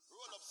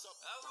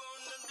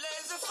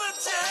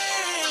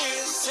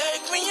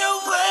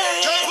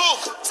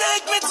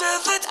to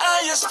the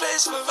highest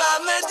place where I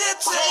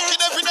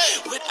meditate. Every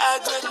day. With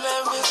agate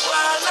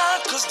marijuana,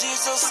 cause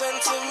diesel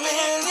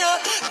sentiment,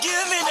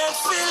 give me that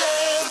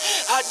feeling.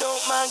 I don't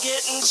mind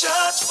getting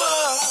charged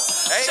for.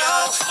 Hey yo,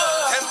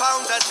 10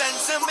 pounds a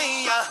sense to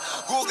me,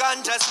 who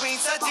ganja sweet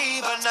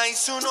sativa,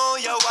 nice to know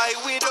ya, why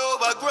we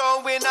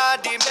overgrowing,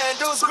 the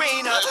meadows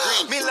greener.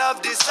 Me love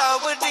this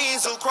sour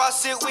diesel,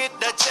 cross it with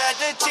the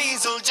cheddar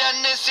cheese.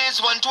 Genesis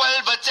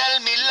 112, but tell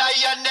me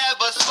lie, I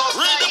never smoke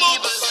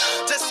evil.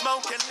 Just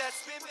smoke and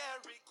let's be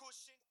merry.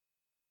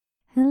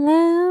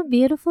 Hello,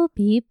 beautiful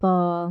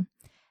people.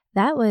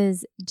 That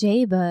was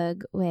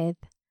J-Bug with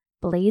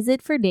Blaze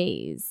It for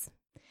Days.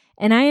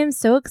 And I am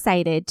so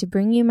excited to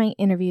bring you my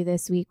interview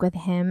this week with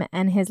him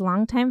and his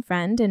longtime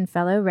friend and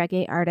fellow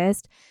reggae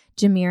artist,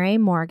 Jamire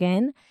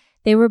Morgan.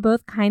 They were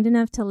both kind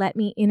enough to let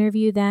me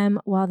interview them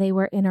while they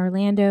were in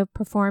Orlando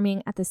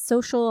performing at the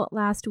Social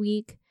last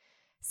week.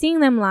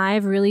 Seeing them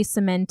live really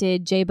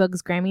cemented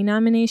J-Bug's Grammy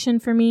nomination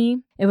for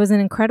me. It was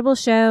an incredible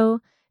show.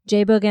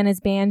 J-Bug and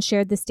his band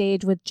shared the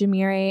stage with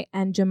Jamire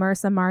and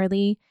Jamersa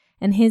Marley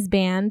and his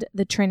band,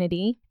 The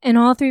Trinity, and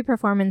all three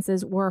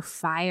performances were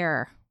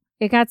fire.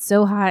 It got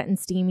so hot and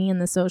steamy in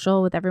the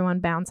Social with everyone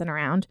bouncing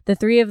around. The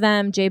three of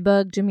them,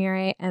 J-Bug,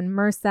 Jamire, and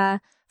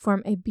Mersa,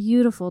 form a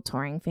beautiful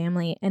touring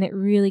family, and it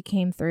really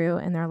came through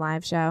in their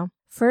live show.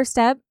 First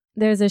up,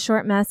 there's a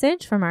short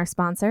message from our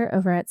sponsor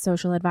over at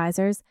Social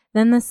Advisors,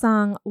 then the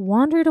song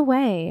Wandered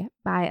Away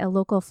by a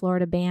local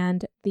Florida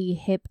band, The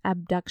Hip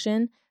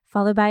Abduction,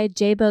 followed by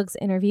J-Bug's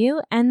interview,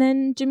 and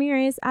then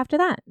Jamire's after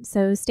that,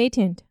 so stay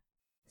tuned.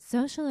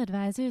 Social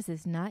Advisors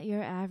is not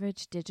your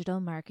average digital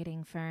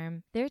marketing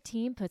firm. Their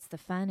team puts the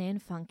fun in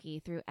funky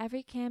through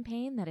every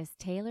campaign that is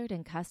tailored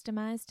and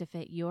customized to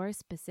fit your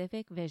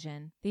specific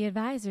vision. The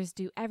advisors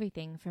do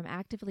everything from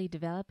actively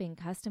developing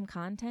custom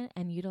content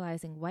and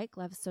utilizing white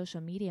glove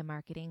social media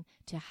marketing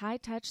to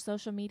high-touch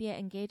social media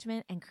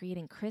engagement and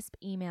creating crisp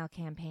email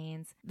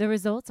campaigns. The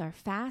results are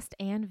fast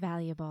and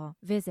valuable.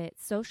 Visit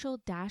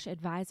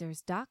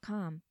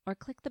social-advisors.com or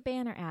click the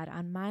banner ad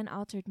on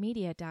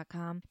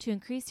minealteredmedia.com to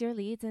increase your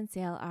leads and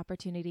sale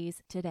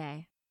opportunities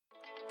today.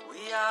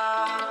 We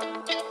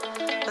are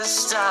the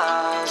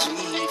stars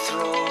we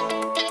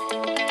throw.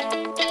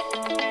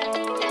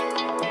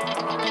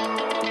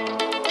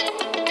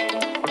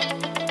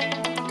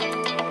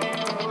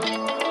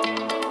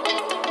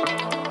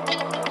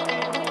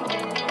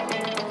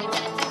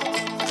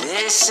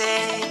 They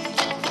say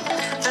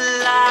the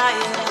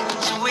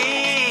lions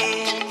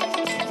win.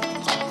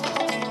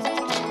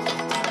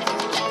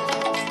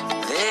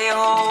 They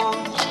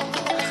hold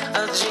a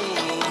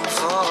dream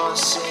for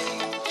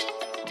sale.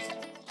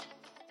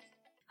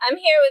 I'm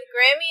here with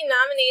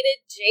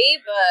Grammy-nominated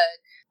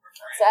J-Bug.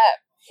 What's up?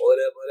 What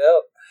up, what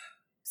up?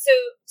 So,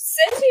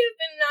 since you've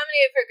been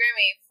nominated for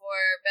Grammy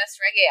for Best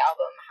Reggae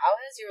Album, how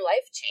has your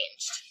life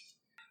changed?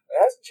 It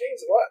hasn't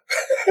changed a lot.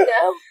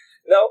 No?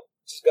 No,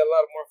 just got a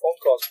lot of more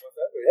phone calls from my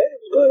family. Hey,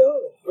 what's going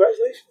on?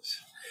 Congratulations.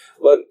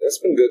 But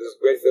it's been good. It's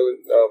a great feeling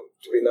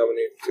to be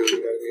nominated too.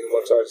 You know what I mean?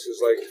 Amongst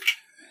artists like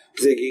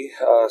Ziggy,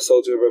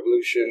 Soldier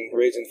Revolution,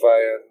 Raging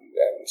Fire,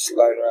 and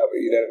Sly and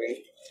Robert, you know what I mean?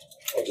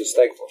 I'm just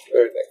thankful,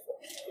 very thankful.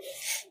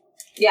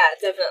 Yeah,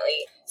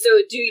 definitely.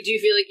 So, do you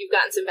feel like you've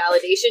gotten some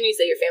validation? You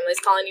say your family's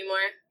calling you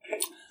more?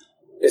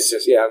 It's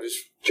just, just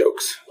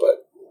jokes,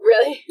 but...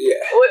 Really? Yeah.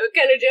 What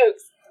kind of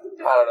jokes?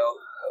 I don't know.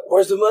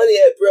 Where's the money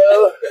at,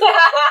 bro?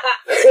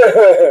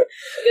 You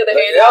got the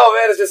hand No,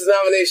 man, it's just a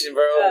nomination,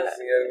 bro. You know what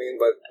I mean?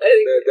 But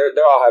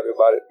they're all happy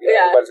about it. You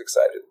know, everybody's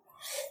excited.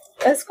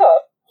 That's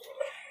cool.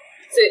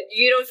 So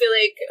you don't feel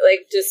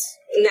like just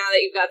now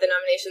that you've got the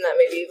nomination that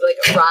maybe you've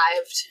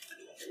arrived?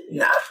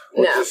 Nah.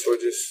 We're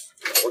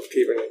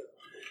keeping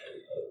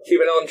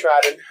on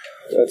trotting.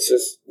 That's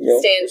just,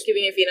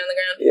 keeping your feet on the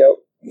ground?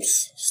 Yep.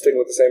 Sticking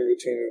with the same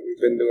routine that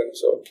we've been doing,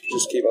 so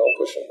just keep on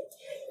pushing.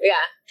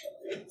 Yeah.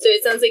 So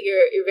it sounds like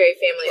you're very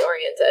family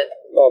oriented.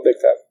 Oh,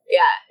 big time.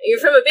 Yeah. You're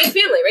from a big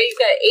family, right?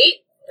 You've got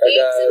eight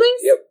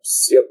siblings?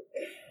 Yep.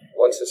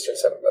 1 sister and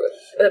 7 brothers.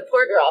 The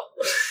poor girl.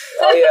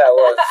 Oh, yeah, it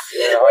was.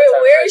 Yeah,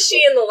 where is she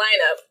in the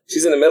lineup?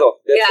 She's in the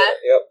middle. Yeah?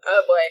 Yep.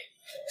 Oh, boy.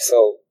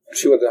 So,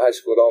 she went to high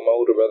school with all my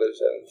older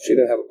brothers, and she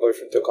didn't have a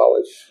boyfriend till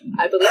college.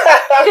 I believe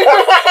that.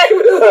 I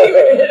believe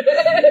it.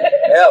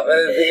 Yeah, and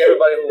I think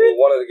everybody who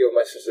wanted to give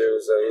my sister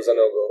was a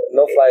no-go.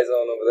 No-fly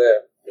zone over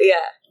there.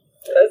 Yeah.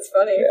 That's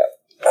funny.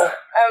 Yeah.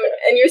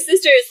 And your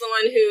sister is the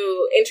one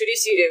who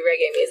introduced you to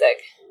reggae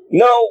music.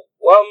 No,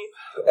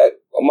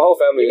 my whole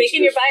family. You're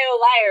making your bio a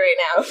liar right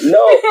now.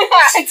 No,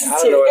 I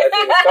don't know where that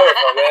thing is coming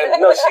from, man.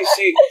 No,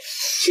 she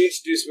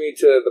introduced me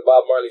to the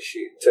Bob Marley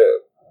sheet,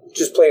 to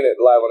just playing it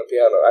live on the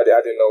piano. I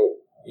didn't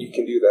know you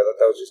can do that. I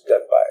thought it was just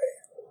done by,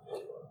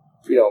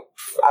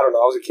 I don't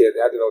know. I was a kid.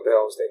 I didn't know what the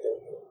hell I was thinking.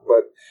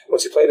 But when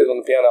she played it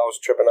on the piano, I was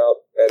tripping out,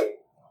 and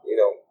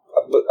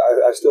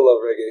I still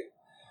love reggae.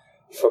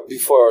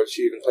 Before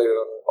she even played it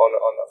on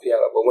the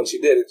piano, but when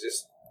she did, it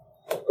was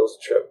a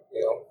trip,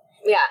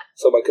 Yeah.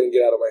 Something I couldn't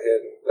get out of my head,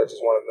 and I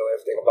just wanted to know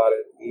everything about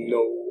it,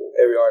 know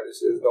every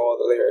artist, know all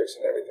the lyrics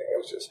and everything. It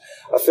was just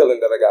a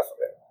feeling that I got from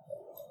it.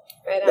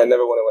 Right on. That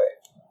never went away.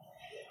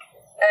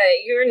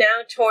 You're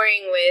now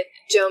touring with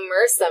Joe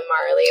Mersa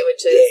Marley,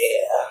 which is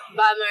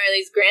Bob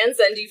Marley's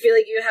grandson. Do you feel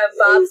like you have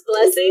Bob's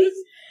blessing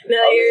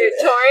now that you're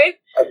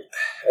touring?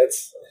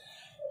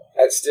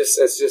 It's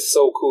just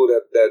so cool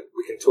that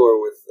we can tour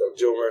with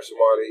Joe Mersa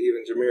Marley,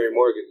 even Jamiria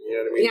Morgan. You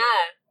know what I mean?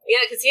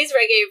 Yeah, because he's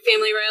reggae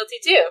family royalty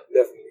too.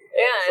 Definitely.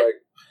 Yeah.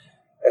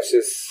 It's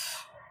just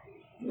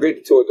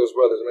great to tour with those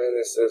brothers, man.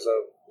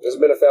 There's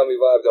been a family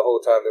vibe the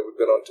whole time that we've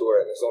been on tour,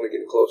 and it's only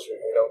getting closer,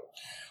 you know.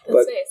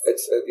 That's nice.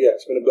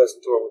 It's been a blessing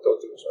touring with those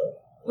dudes, man.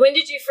 When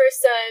did you first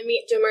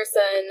meet Joe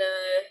Mersa and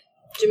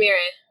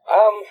Jamiria?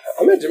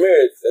 I met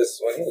Jamiria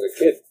when he was a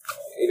kid.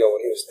 You know,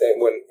 when he was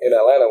in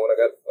Atlanta when I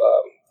got.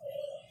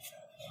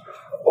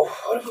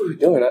 What were we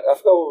doing? I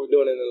forgot what we were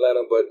doing in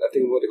Atlanta, but I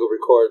think we went to go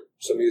record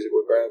some music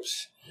with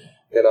Gramps.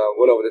 Then I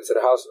went over to the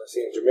house and I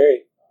seen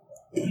Jamiria.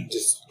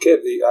 Just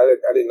kid, I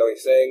didn't know he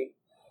sang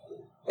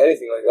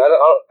anything like that.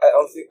 I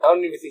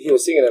don't even think he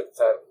was singing at the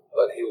time,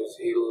 but I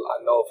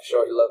know for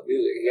sure he loved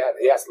music.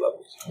 He has to love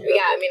music.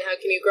 Yeah, I mean, how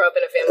can you grow up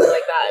in a family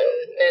like that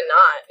and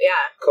not?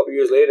 Yeah. A couple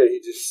years later, he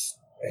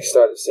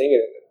started singing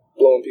and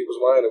blowing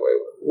people's mind away.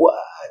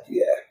 What?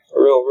 Yeah,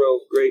 a real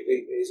great.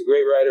 He's a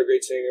great writer,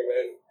 great singer,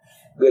 man.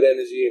 Good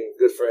energy and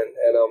good friend.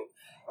 And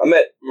I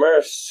met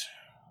Merce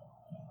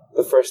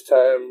the first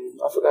time.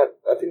 I forgot.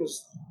 I think it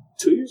was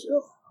 2 years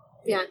ago.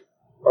 Yeah.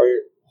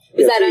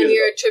 Is that on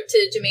your trip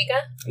to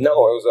Jamaica? No,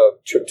 it was a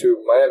trip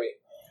to Miami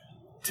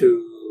to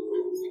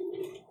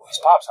his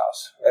pop's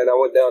house, and I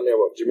went down there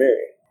with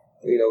Jamiria.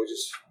 You know, we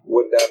just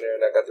went down there,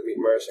 and I got to meet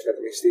Merce. I got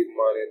to meet Stephen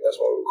Marley, and that's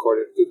when we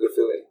recorded "Good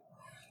Feeling."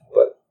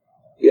 But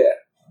yeah,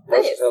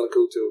 Merce is hella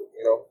cool too.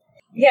 You know.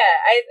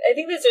 Yeah, I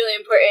think that's really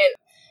important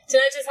to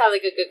not just have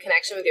like a good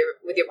connection with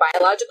your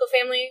biological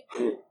family,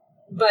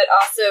 but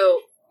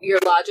also your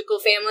logical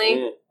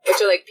family, which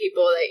are like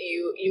people that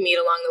you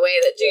meet along the way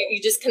that you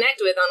just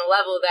connect with on a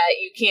level that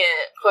you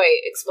can't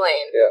quite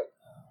explain. Yeah.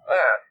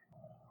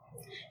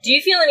 Do you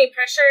feel any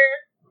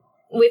pressure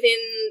within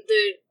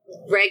the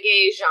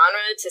reggae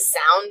genre to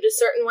sound a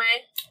certain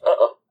way?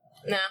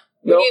 No.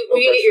 Where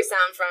do you get your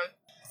sound from?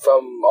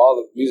 From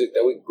all the music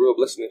that we grew up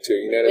listening to,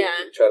 you know what I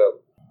mean? We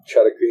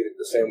try to create it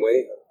the same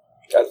way.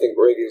 I think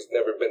reggae's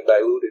never been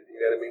diluted, you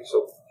know what I mean?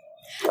 So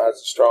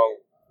it's a strong.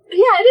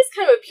 Yeah, it is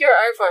kind of a pure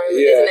art form,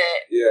 isn't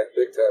it? Yeah,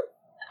 big time.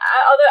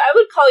 Although I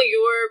would call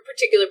your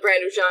particular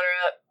brand of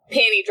genre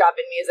panty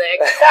dropping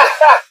music.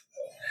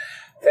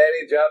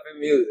 Panty dropping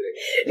music.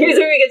 Here's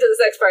where we get to the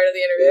sex part of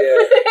the interview.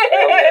 Yeah,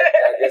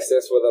 I guess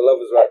that's where the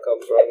lovers rock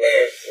comes from,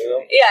 you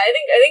know? Yeah, I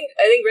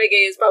think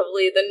reggae is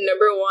probably the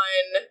number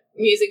one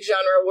music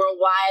genre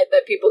worldwide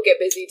that people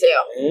get busy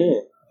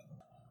to.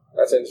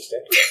 That's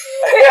interesting.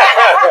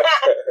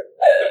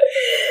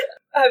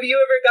 Have you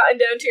ever gotten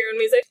down to your own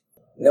music?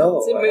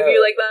 No. Does it move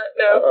you like that?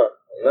 No.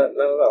 Not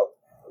at all.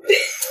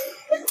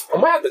 I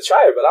might have to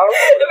try it, but I don't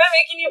know. Am I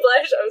making you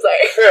blush? I'm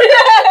sorry.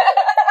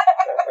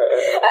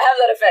 I have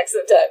that effect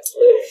sometimes.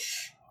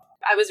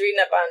 I was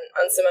reading up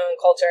on Samoan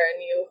culture, and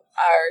you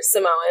are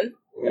Samoan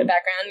by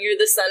background. You're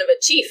the son of a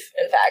chief,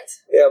 in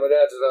fact. Yeah, my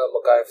dad's a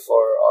Makai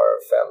for our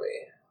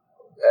family.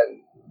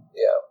 And,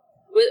 yeah.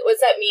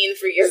 What's that mean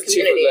for your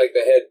community? Chief is like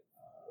the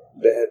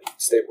head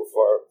staple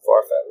for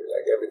our family.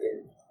 Like,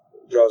 everything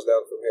draws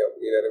down from him,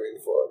 you know what I mean?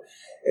 For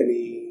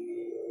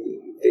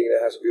anything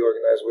that has to be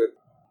organized with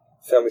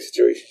family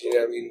situations, you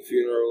know what I mean?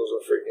 Funerals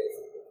or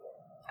freaking.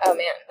 Oh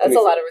man, that's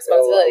a lot of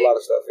responsibility. A lot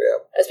of stuff, yeah.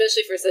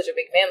 Especially for such a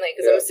big family,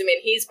 because I'm assuming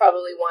he's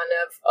probably one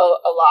of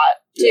a lot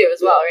too, as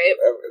well, right?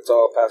 It's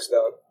all passed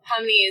down. How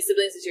many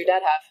siblings does your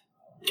dad have?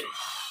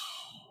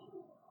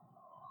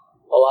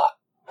 A lot.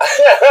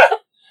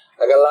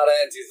 I got a lot of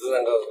aunties and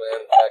uncles,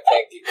 man. I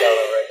can't keep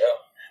counting right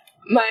now.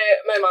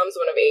 My mom's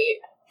one of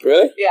 8.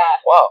 Really?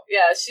 Yeah. Wow.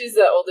 Yeah, she's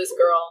the oldest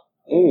girl.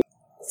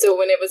 So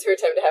when it was her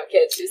time to have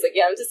kids, she was like,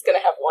 yeah, I'm just going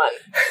to have one.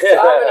 So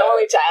I'm an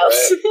only child.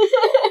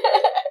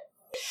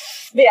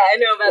 But yeah, I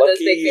know about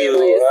those big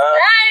families.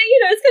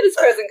 It's got its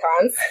pros and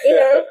cons.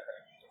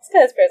 It's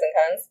got its pros and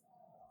cons.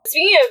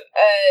 Speaking of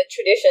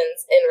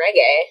traditions in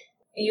reggae,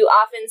 you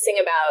often sing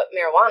about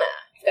marijuana.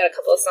 You've got a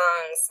couple of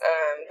songs,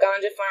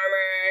 Ganja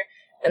Farmer,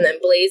 and then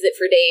Blaze It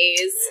for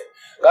Days.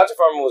 Ganja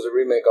Farmer was a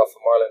remake off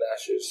of Marlon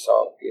Asher's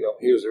song. You know,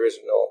 he was the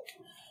original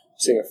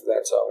singer for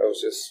that song. It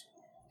was just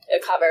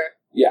a cover.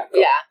 Yeah.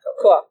 Cover.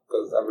 Cool.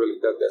 Because I really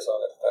dug that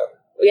song at the time.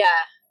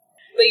 Yeah.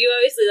 But you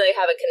obviously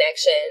have a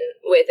connection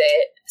with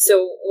it.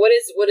 So what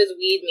does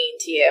weed mean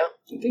to you?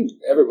 I think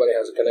everybody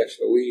has a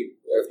connection with weed.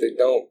 If they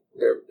don't,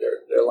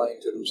 they're lying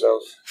to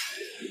themselves.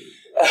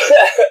 But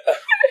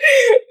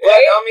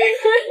I mean,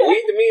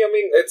 weed to me, I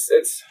mean, it's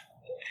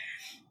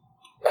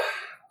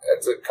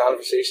a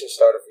conversation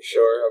starter for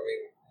sure. I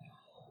mean,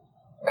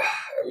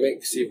 it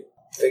makes you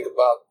think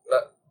about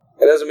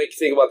it doesn't make you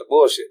think about the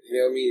bullshit.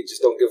 You know what I mean? You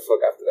just don't give a fuck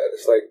after that.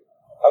 It's like,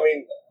 I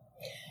mean,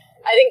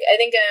 I think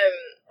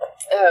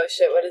oh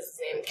shit, what is his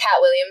name?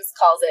 Cat Williams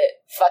calls it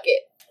 "fuck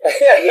it."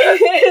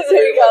 That's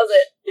what he calls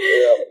it.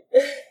 Yeah.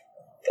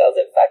 Calls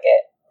it "fuck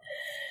it."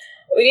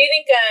 What do you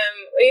think?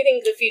 What do you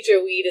think the future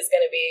of weed is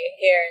going to be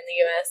here in the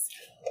U.S.?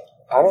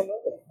 I don't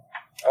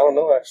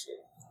know actually.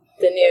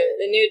 The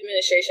new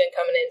administration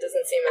coming in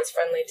doesn't seem as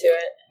friendly to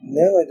it.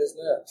 No, it does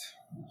not.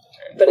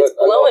 But it's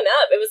blowing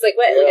up. It was like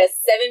what, like a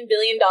 $7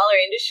 billion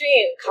industry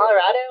in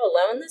Colorado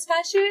alone this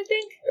past year, I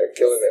think. They're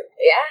killing it.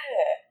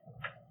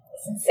 Yeah,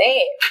 it's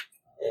insane.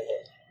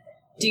 Mm-hmm.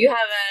 Do you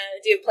have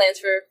plans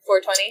for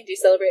 420? Do you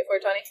celebrate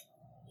 420?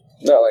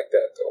 Not like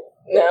that though.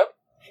 No.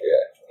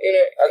 Yeah.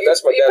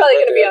 That's my dad's birthday. You're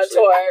probably gonna be on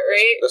tour,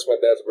 right? That's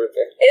my dad's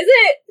birthday. Is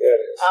it? Yeah,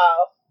 it is.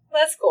 Oh,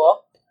 that's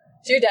cool.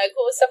 Is your dad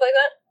cool with stuff like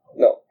that?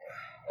 No.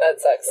 That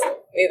sucks.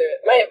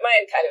 Neither.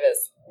 Mine kind of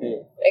is.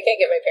 I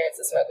can't get my parents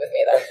to smoke with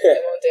me, though.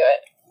 They won't do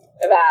it.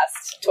 I've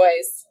asked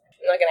twice.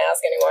 I'm not going to ask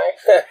anymore.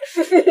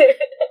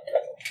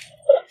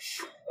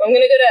 I'm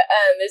going to go to,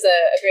 there's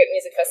a great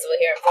music festival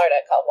here in Florida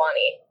called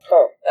Wani.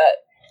 Huh.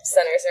 That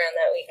centers around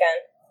that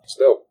weekend. It's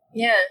dope.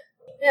 Yeah.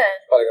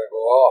 Yeah. Probably going to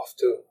go off,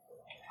 too.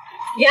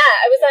 Yeah,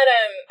 I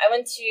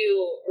went to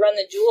Run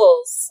the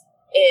Jewels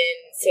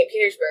in St.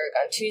 Petersburg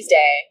on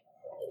Tuesday.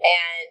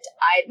 And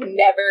I'd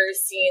never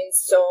seen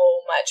so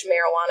much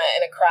marijuana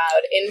in a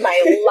crowd in my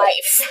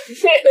life.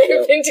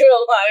 I've been to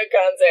a lot of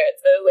concerts.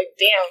 I was like,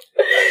 damn.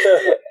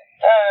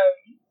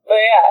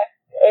 But yeah,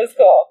 it was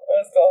cool.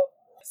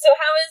 So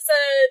how is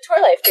tour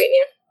life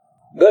treating you?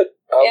 Good.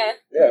 Yeah,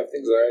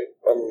 everything's alright.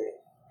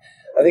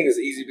 I think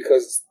it's easy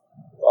because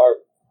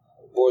our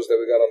boys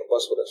that we got on the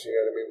bus with us, you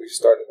know what I mean? We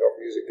started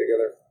our music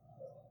together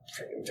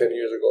 10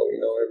 years ago, you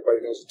know,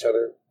 everybody knows each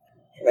other.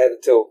 I had to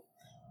tell.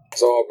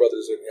 So all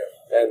brothers in here,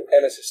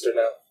 and a sister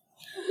now.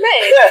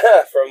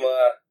 Nice. from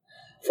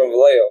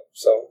Vallejo.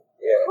 So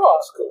yeah, cool.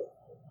 That's cool.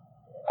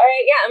 All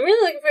right, yeah, I'm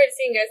really looking forward to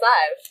seeing you guys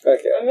live.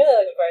 Okay. I'm really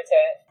looking forward to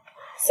it.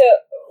 So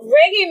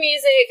reggae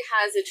music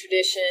has a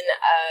tradition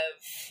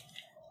of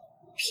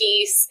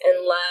peace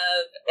and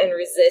love and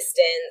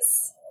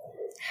resistance.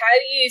 How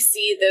do you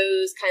see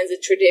those kinds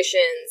of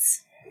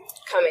traditions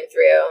coming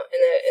through in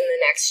the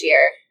next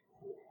year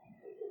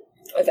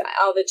with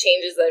all the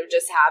changes that have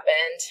just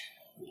happened?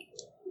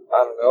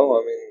 I don't know.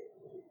 I mean,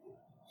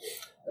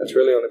 it's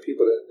really on the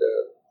people that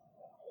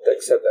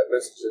accept that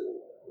message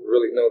and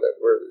really know that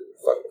we're in a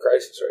fucking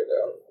crisis right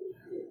now.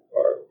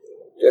 Or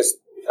just,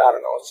 I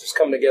don't know, it's just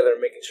coming together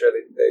and making sure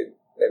they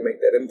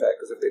make that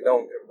impact. Because if they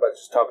don't,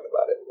 everybody's just talking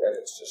about it. And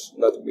it's just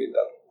nothing being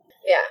done.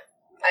 Yeah.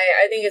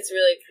 I think it's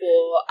really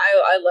cool.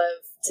 I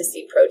love to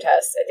see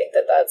protests. I think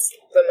that's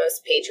the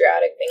most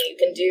patriotic thing you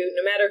can do,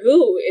 no matter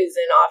who is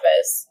in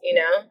office, you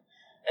know?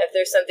 If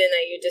there's something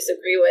that you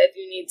disagree with,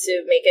 you need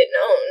to make it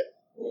known.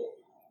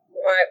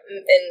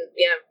 And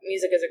yeah,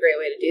 music is a great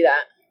way to do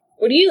that.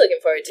 What are you looking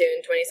forward to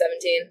in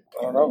 2017?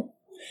 I don't know.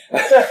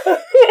 I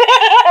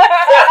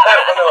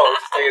don't know.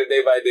 Just take it day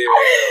by day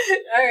right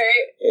now. All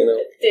right. You know.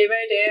 Day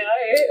by day. All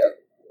right.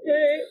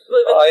 Yeah.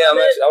 Oh yeah,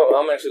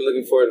 I'm actually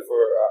looking forward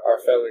for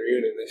our family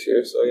reunion this year.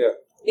 So yeah.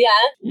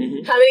 Yeah.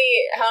 Mm-hmm. How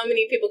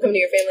many people come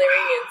to your family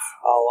reunions?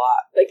 A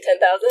lot. Like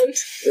 10,000?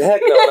 Heck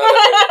no, not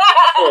that.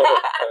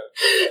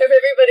 If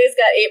everybody's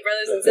got 8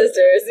 brothers and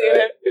sisters, you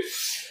know.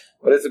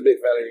 But it's a big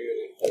family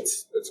reunion.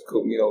 It's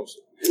cool, you know.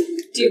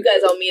 Do you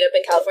guys all meet up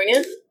in California?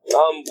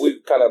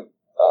 We kind of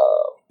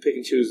pick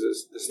and choose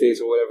the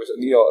states or whatever. So,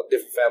 you know,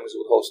 different families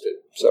would host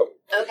it. So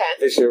okay.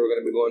 This year we're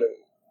going to be going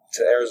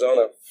to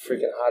Arizona,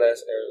 freaking hot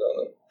ass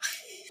Arizona,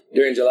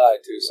 during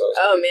July too. So it's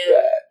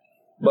bad.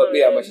 But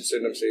yeah, my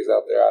sister and them stays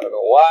out there. I don't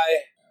know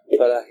why,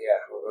 but yeah,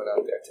 we're going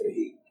out there to the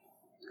heat.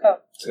 Cool.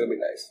 It's gonna be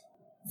nice.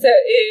 So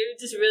it was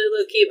just really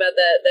low key about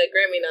the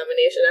Grammy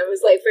nomination. I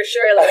was like, for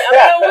sure, like I'm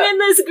gonna win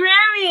this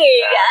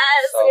Grammy.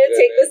 Yes, I'm gonna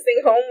take this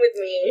thing home with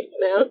me.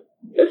 You know,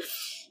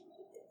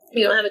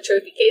 you don't have a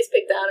trophy case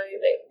picked out or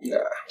anything.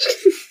 Nah,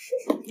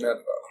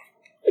 not at all.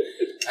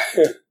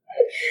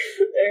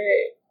 All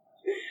right.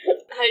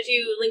 How did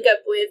you link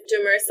up with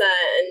Jamersa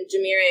and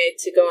Jamire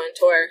to go on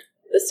tour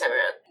this time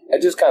around?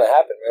 It just kind of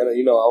happened, man.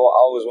 You know, I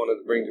always wanted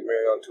to bring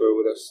Jamire on tour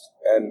with us,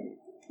 and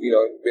you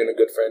know, being a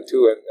good friend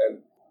too,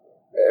 and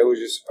it was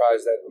just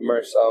surprised that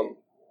Merce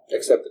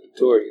accepted the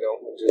tour. You know,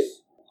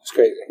 it's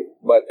crazy,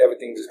 but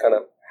everything just kind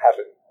of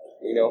happened.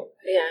 You know,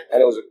 yeah.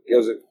 And it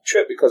was a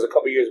trip because a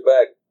couple years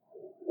back,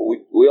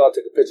 we all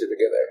took a picture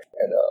together,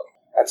 and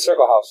at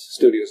Circle House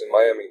Studios in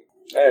Miami,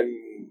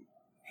 and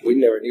we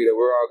never knew that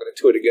we were all going to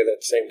tour together at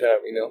the same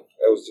time. You know,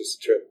 it was just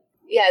a trip.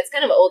 Yeah, it's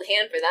kind of old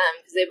hand for them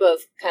because they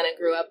both kind of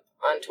grew up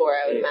on tour,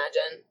 I would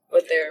imagine,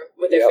 with their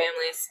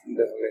families.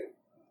 Definitely.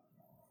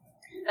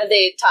 Have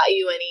they taught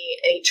you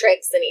any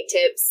tricks, any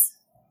tips,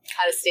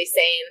 how to stay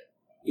sane?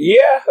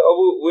 Yeah,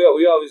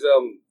 we always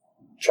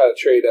try to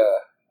trade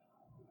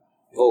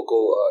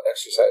vocal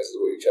exercises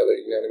with each other.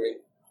 You know what I mean?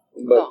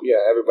 But yeah,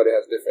 everybody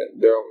has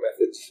their own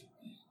methods,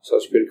 so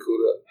it's pretty cool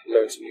to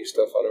learn some new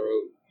stuff on the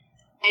road.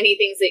 Any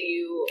things that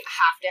you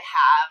have to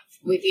have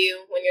with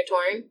you when you're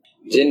touring?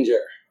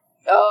 Ginger.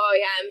 Oh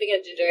yeah, I'm big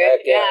on ginger.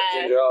 Heck yeah,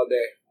 ginger all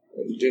day.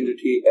 Ginger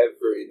tea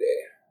every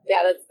day.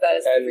 Yeah, that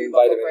is and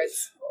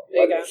vitamins.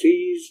 Vitamin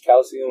C's,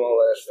 calcium, all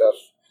that stuff.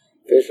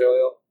 Fish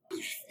oil.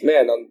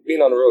 Man,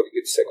 being on the road,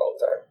 you get sick all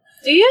the time.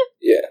 Do you?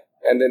 Yeah.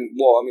 And then,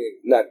 well, I mean,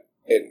 not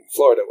in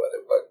Florida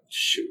weather, but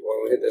shoot,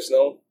 when we hit the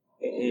snow,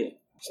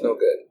 It's no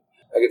good.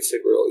 I get sick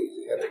real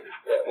easy. I think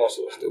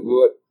most of us do.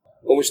 But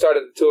when we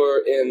started the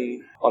tour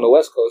on the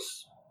West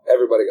Coast,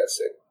 everybody got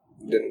sick.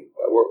 Then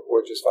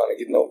we're just finally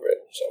getting over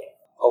it. So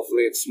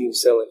hopefully it's smooth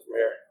sailing from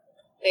here.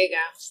 There you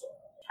go.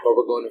 Or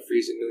we're going to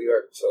freeze in New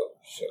York. So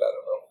shit, I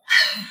don't know.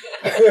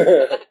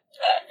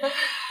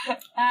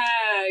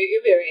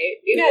 You'll be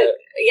right.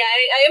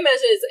 I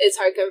imagine it's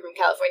hard coming from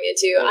California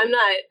too. Mm-hmm.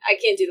 I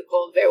can't do the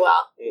cold very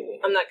well.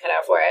 Mm-hmm. I'm not cut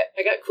out for it.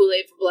 I got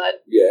Kool-Aid for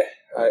blood. Yeah,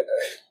 I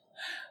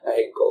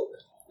hate cold.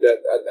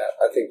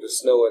 I think the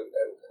snow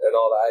and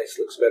all the ice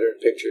looks better in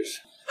pictures.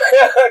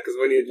 Because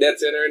when you're dead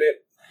center in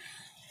it,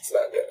 it's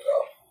not good at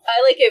all. I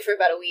like it for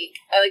about a week.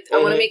 I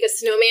want to make a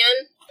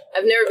snowman.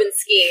 I've never been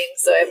skiing,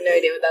 so I have no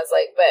idea what that's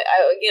like. But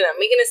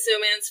making a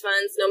snowman's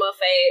fun. Snowball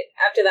fight.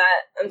 After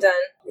that, I'm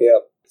done.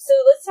 Yep. So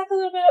let's talk a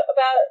little bit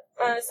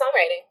about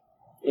songwriting.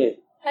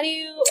 Mm. How do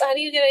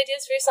you get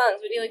ideas for your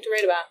songs? What do you like to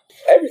write about?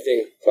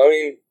 Everything. I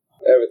mean,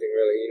 everything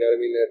really. You know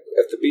what I mean?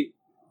 If the beat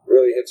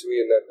really hits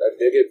me and I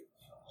dig it,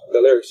 the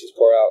lyrics just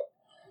pour out.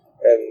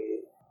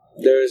 And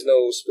there is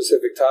no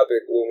specific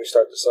topic when we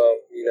start the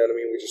song. You know what I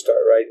mean? We just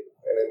start writing,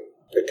 and then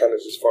it kind of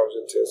just forms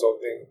into its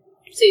own thing.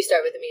 So you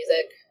start with the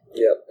music.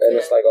 Yep, and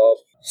it's like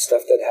all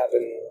stuff that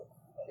happened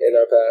in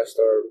our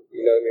past, or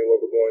you know what I mean, what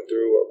we're going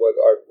through, or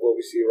what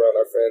we see around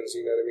our friends.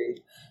 You know what I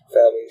mean,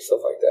 family,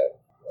 stuff like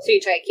that. So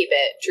you try to keep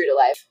it true to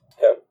life.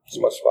 Yeah,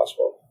 as much as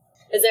possible.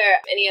 Is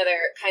there any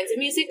other kinds of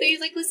music that you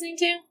like listening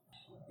to?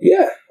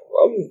 Yeah,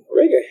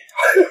 reggae.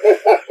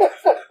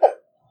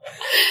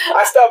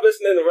 I stopped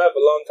listening to rap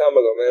a long time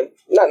ago, man.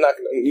 Not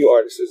knocking new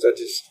artists, I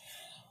just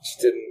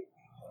didn't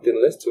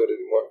listen to it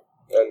anymore.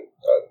 And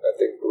I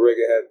think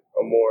reggae had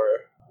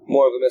more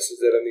of a message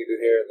that I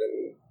needed here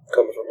than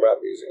coming from rap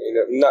music. You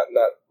know, not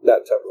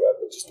that type of rap,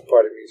 but just the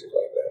party music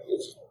like that. It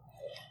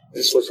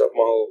just switched up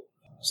my whole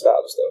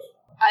style of stuff.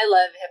 I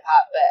love hip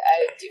hop, but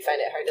I do find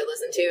it hard to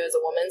listen to as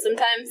a woman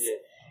sometimes.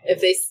 Yeah.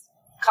 If they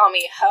call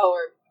me hoe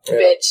or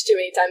bitch too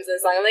many times in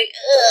the song, I'm like,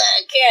 ugh,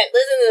 I can't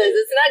listen to this.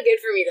 It's not good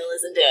for me to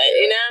listen to it,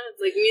 you know?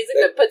 It's like music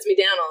that puts me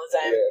down all the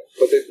time. Yeah,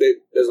 but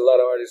there's a lot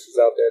of artists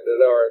out there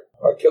that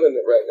are killing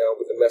it right now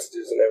with the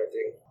messages and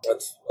everything.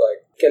 That's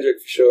like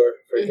Kendrick for sure,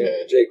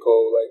 freaking J.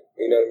 Cole, like,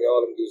 you know what I mean?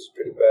 All them dudes are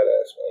pretty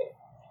badass, man.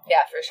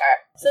 Yeah, for sure.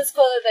 So it's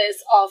cool that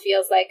this all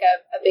feels like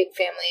a big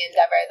family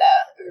endeavor,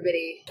 though.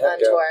 Everybody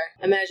on tour.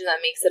 I imagine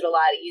that makes it a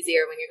lot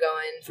easier when you're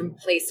going from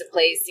place to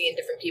place, seeing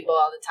different people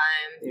all the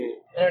time. Mm.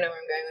 I don't know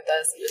where I'm going with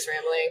this. I'm just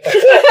rambling.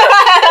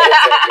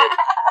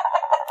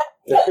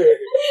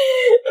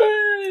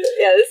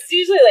 Yeah, this is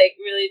usually like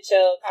really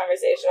chill,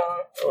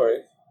 conversational. All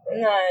right.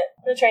 I'm not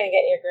trying to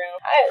get in your grill.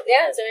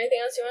 Is there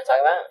anything else you want to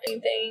talk about?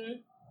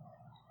 Anything?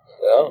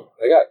 No,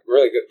 they got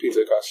really good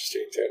pizza across the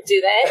street too. Do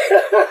they?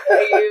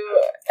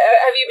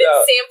 Have you been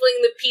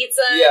sampling the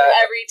pizza in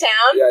every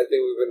town? Yeah, I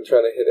think we've been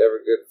trying to hit every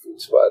good food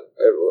spot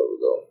everywhere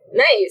we go.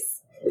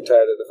 Nice. We're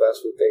tired of the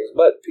fast food things,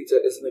 but pizza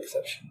is an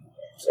exception.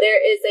 So. There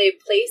is a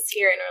place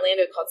here in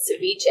Orlando called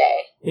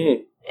Ceviche,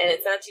 and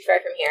it's not too far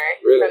from here,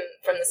 really?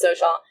 from the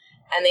social,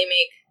 and they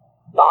make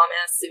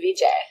bomb-ass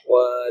ceviche.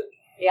 What?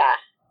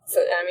 Yeah. So,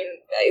 I mean,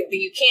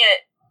 you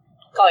can't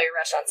call your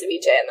restaurant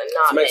ceviche and then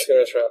not it's a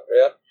Mexican restaurant,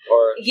 yeah?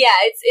 Or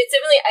it's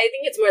definitely, I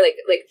think it's more like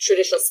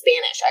traditional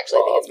Spanish,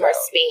 actually. I think it's more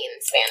Spain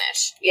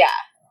Spanish. Yeah.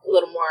 A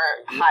little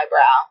more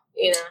highbrow,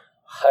 you know?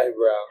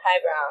 Highbrow,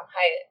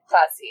 high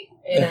classy,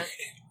 you know?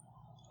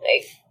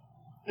 Like,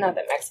 not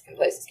that Mexican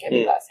places can't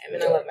be classy. I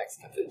mean, I love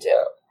Mexican food, too.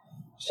 Yeah.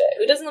 Shit,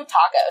 who doesn't love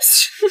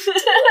tacos?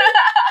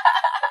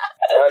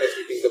 I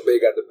honestly think the Bay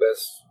got the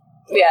best.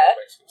 Yeah.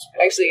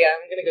 Actually, yeah,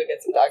 I'm gonna go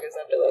get some tacos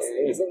after this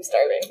because I'm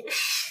starving.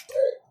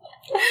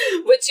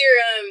 What's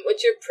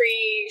your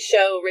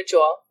pre-show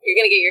ritual? You're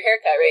gonna get your hair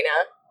cut right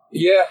now.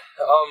 Yeah,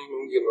 I'm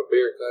gonna get my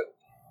beard cut.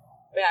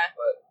 Yeah.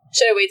 But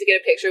should I wait to get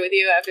a picture with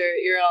you after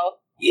you're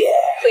all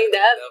cleaned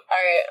up? All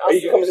right. Awesome.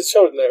 You can come to the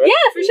show tonight, right?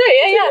 Yeah, for sure.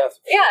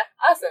 Yeah.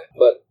 Awesome.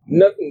 But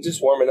nothing,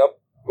 just warming up.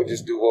 We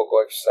just do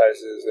vocal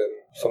exercises, and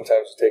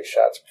sometimes we take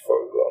shots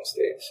before we go on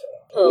stage.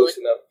 So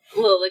loosen up. A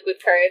little liquid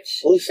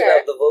courage. Loosen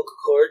up the vocal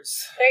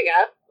cords. There you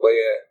go. But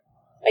yeah.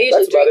 I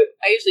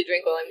usually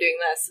drink while I'm doing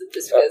this,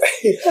 just because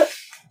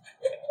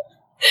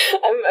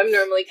I'm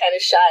normally kind of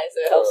shy,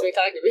 so it helps me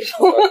talk to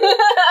people. All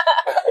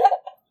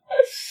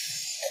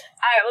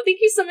right, well,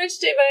 thank you so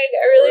much, J-Bug.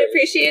 I really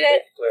appreciate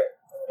it.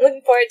 I'm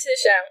looking forward to the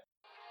show.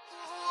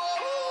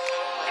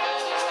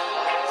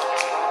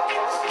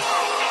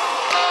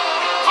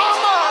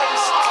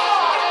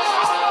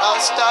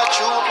 Start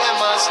you play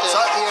master.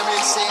 So hear me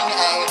sing,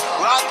 hey.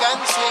 Rock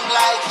and swing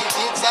like it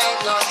ain't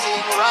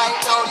nothing. Right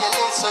now you're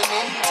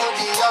listening to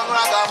the young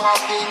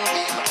ragamuffin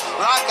beam.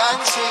 Rock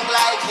and swing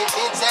like it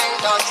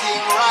ain't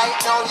nothing. Right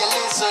now you're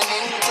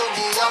listening to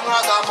the young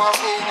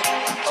ragamuffin.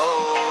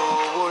 Oh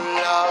Lord.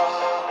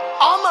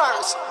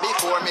 Hammers.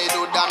 Before me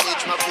do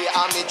damage, me pay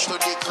homage to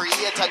the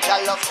creator.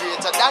 Jah love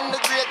greater than the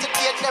greater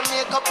cake them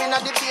make up in the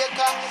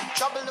baker.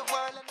 Trouble the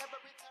world and never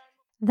return.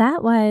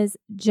 That was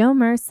Joe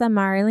Mersa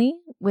Marley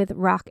with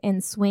Rock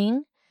and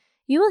Swing.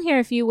 You will hear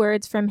a few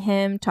words from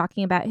him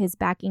talking about his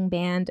backing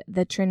band,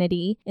 The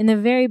Trinity, in the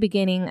very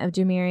beginning of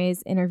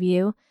Jamire's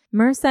interview.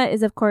 Mursa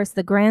is, of course,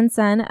 the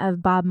grandson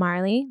of Bob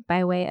Marley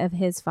by way of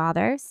his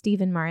father,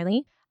 Stephen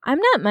Marley. I'm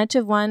not much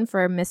of one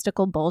for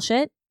mystical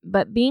bullshit,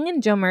 but being in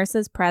Joe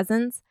Mursa's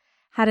presence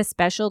had a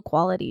special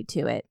quality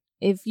to it.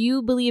 If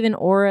you believe in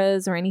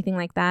auras or anything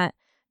like that,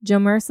 Joe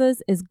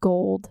Mursa's is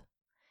gold.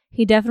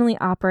 He definitely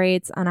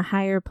operates on a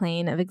higher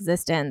plane of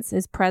existence.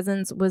 His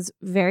presence was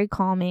very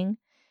calming,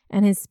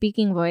 and his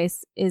speaking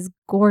voice is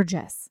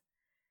gorgeous.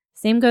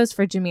 Same goes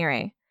for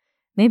Jamire.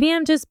 Maybe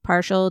I'm just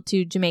partial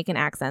to Jamaican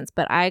accents,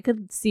 but I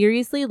could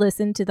seriously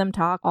listen to them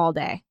talk all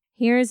day.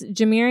 Here's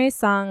Jamire's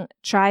song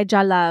Try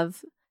Ja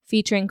Love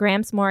featuring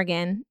Gramps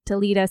Morgan to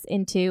lead us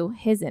into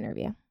his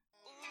interview.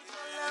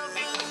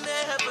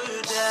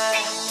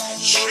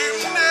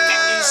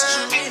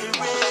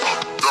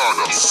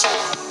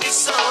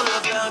 It's all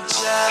about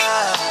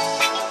Jah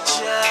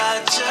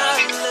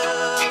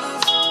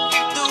love.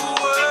 The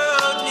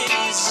world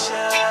needs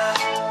Jah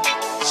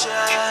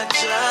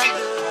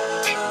love.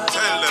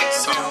 Tell them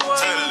so,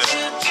 tell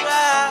them.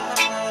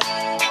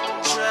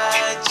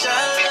 Try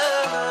Jah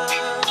love.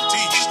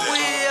 Teach them,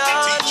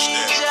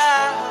 teach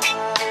them.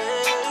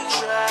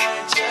 Try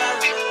Jah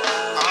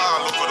love.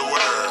 All over the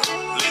world.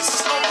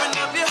 Listen. Open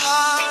up your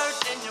heart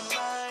and your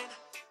mind.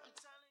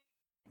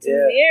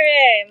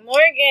 Jamire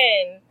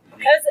Morgan.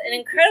 That was an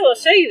incredible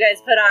show you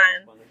guys put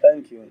on.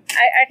 Thank you.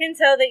 I can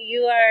tell that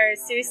you are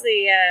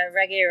seriously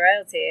reggae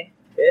royalty.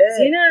 Yeah.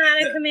 Do you know how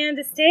to command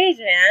a stage,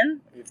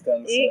 man? You've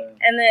done so.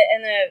 And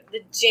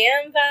the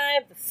jam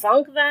vibe, the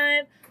funk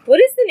vibe. What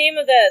is the name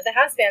of the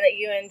house band that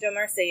you and Joe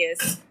Mursa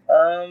use?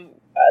 I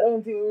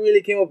don't think we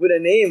really came up with a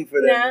name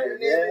for them. No? Their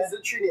name is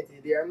the Trinity.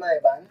 They are my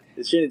band.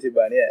 The Trinity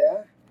Band,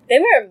 yeah. They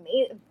were a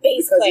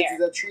bass because player. it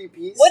is a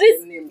three-piece. What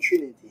is named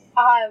Trinity?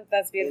 Ah,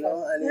 that's beautiful. You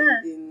know, and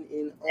yeah.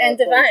 in our And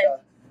divine.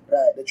 culture,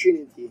 right, the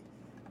Trinity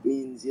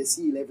means you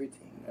seal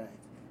everything, right?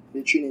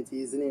 The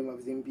Trinity is the name of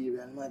His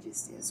Imperial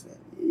Majesty as well.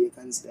 You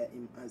consider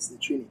him as the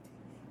Trinity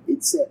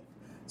itself.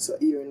 So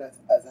hearing that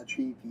as a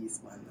three-piece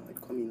band, now it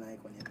come in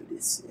like when you do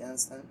this. You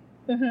understand?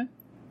 Mm-hmm.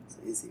 So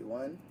you say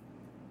 1,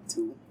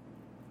 2,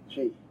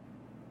 3.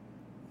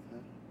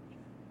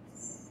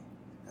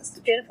 That's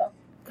the Beautiful.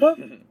 Cool.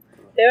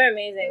 They were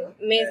amazing.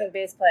 Amazing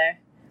bass player,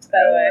 by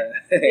the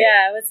way.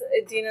 Yeah.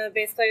 Do you know the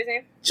bass player's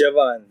name?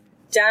 Javon.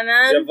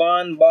 Javon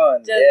Bond.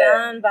 Bond.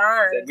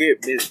 He's a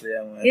great bass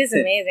player, man. He's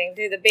amazing.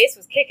 Dude, the bass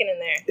was kicking in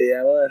there.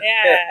 Yeah, man.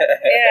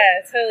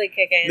 Yeah, totally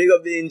kicking. Big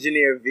up the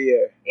engineer,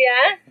 Veer.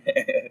 Yeah?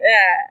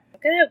 Yeah.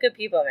 Gotta have good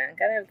people, man.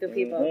 Gotta have good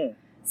people. Mm-hmm.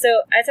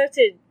 So I talked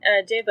to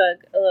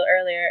J-Bug a little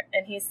earlier,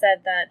 and he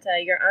said that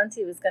your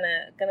auntie was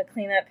gonna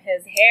clean up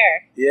his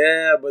hair.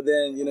 Yeah, but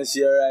then,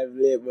 she arrived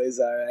late, but it's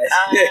alright. It's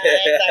all good.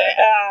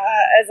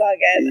 Yeah, it's all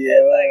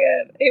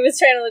good. He was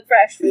trying to look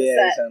fresh for the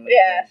set.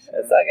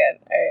 It's all good.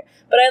 All right.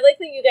 But I like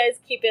that you guys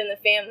keep it in the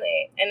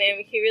family, and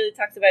then he really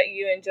talked about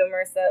you and Joe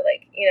Mursa,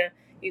 like,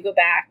 you go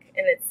back,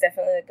 and it's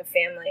definitely like a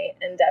family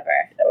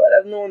endeavor. Yeah, well,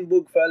 I've known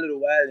Boog for a little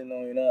while,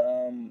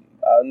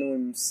 I knew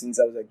him since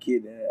I was a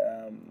kid.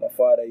 My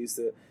father used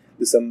to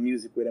do some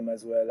music with him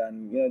as well,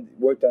 and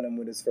worked on him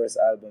with his first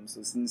album.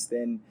 So since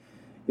then,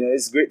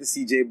 it's great to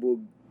see J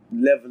Boog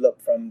level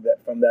up from that,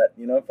 from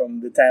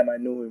the time I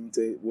knew him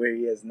to where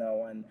he is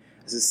now, and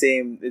it's the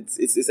same. It's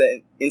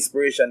an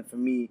inspiration for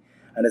me,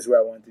 and that's where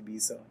I want to be.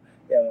 So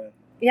yeah, man.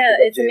 Yeah,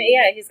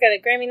 he's got a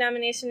Grammy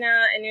nomination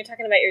now, and you're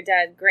talking about your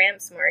dad,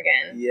 Gramps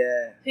Morgan.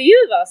 Yeah. Who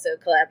you've also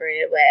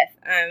collaborated with.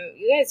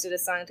 You guys did a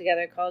song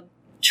together called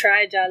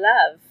Try Ja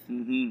Love.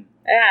 Mm-hmm.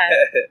 Yeah.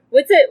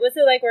 What's it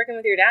like working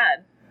with your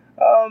dad?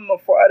 My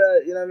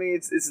father,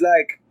 it's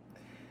like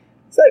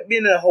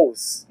being in a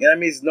house.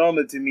 It's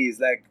normal to me. It's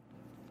like,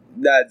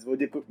 Dad's what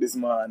they cook this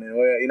morning.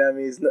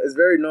 It's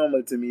very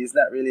normal to me. It's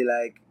not really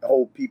like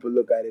how people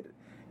look at it.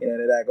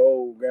 They're like,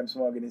 oh, Gramps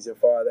Morgan is your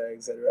father,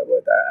 etc.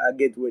 But I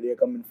get where they're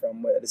coming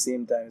from. But at the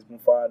same time, it's my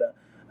father.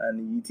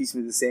 And you teach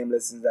me the same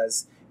lessons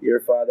as your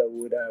father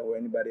would or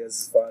anybody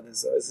else's father.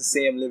 So it's the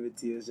same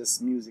liberty. It's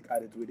just music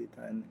added with it.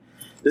 And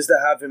just to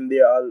have him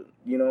there,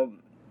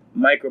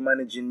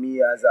 micromanaging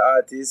me as an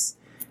artist,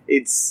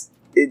 it's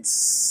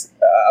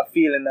a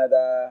feeling that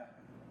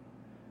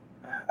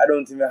I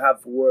don't even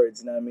have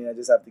words. I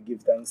just have to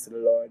give thanks to the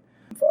Lord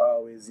for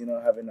always,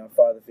 having a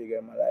father figure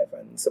in my life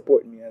and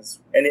supporting me as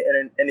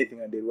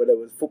anything I did, whether it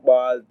was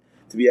football,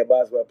 to be a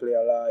basketball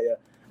player, lawyer,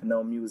 and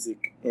now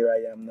music. Here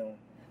I am now.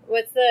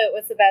 What's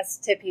the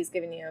best tip he's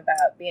given you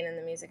about being in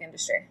the music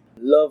industry?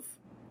 Love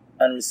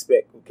and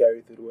respect will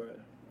carry through the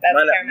world.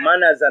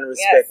 Manners and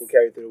respect will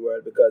carry through the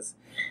world, because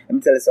let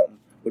me tell you something.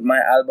 With my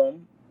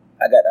album,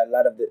 I got a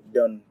lot of it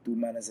done through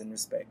manners and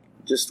respect.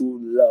 Just through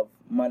love,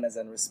 manners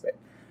and respect.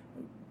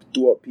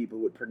 Toward people,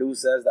 with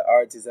producers, the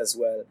artists as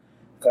well.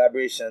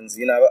 Collaborations,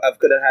 I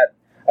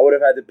would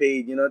have had to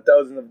pay,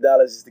 thousands of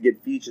dollars just to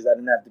get features. I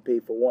didn't have to pay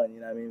for one,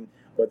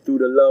 But through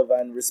the love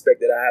and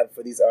respect that I have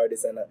for these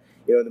artists and,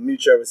 the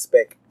mutual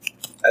respect,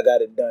 I got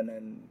it done.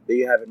 And there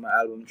you have it, my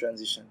album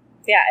Transition.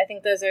 Yeah, I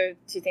think those are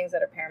two things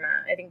that are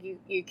paramount. I think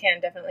you can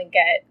definitely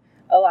get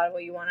a lot of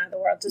what you want out of the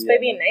world, just by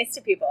being nice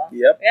to people.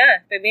 Yep. Yeah,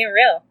 by being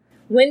real.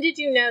 When did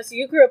you know, so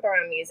you grew up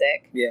around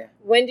music. Yeah.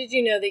 When did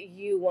you know that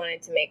you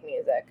wanted to make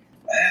music?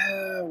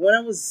 When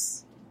I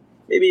was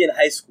maybe in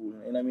high school.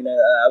 And I mean,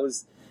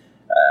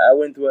 I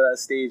went through a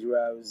stage where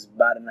I was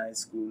bad in high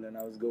school and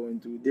I was going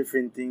through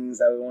different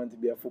things. I wanted to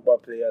be a football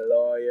player,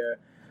 lawyer,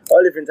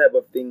 all different type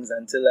of things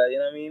until, you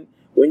know what I mean?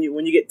 When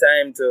you get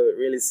time to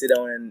really sit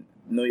down and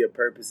know your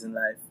purpose in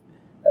life,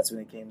 that's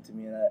when it came to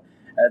me. And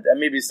I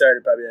maybe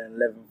started probably in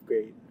 11th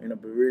grade,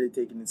 but really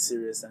taking it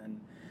serious.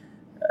 And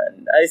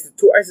I used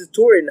to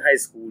tour in high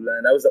school,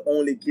 and I was the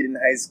only kid in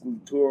high school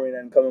touring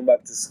and coming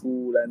back to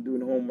school and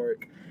doing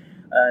homework.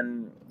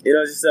 And,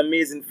 it's just an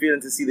amazing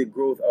feeling to see the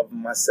growth of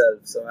myself.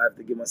 So I have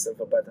to give myself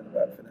a pat on the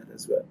back for that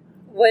as well.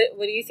 What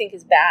do you think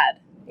is bad?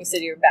 You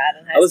said you were bad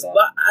in high school. I was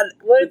bad.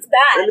 What's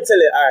bad? Let me tell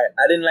you, all right,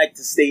 I didn't like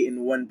to stay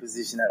in one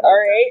position at all one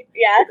right, time.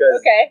 Yeah,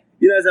 because, okay.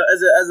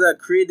 As a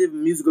creative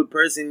musical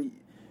person,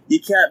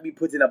 you can't be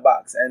put in a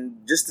box.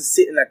 And just to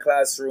sit in a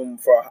classroom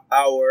for an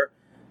hour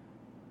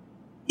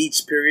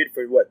each period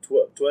for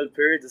 12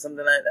 periods or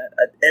something like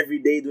that, every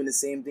day doing the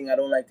same thing, I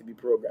don't like to be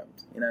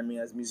programmed. You know what I mean?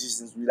 As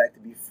musicians, we like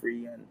to be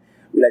free and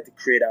we like to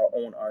create our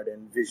own art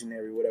and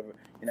visionary, whatever.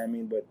 You know what I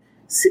mean? But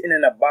sitting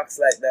in a box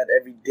like that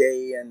every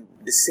day and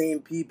the same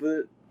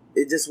people,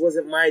 it just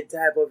wasn't my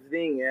type of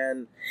thing.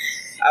 And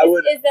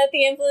Is that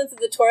the influence of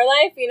the tour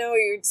life? Where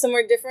you're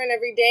somewhere different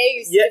every day?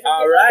 You see yeah, different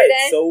all people right. every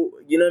day? So,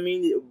 you know what I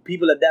mean?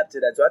 People adapt to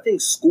that. So I think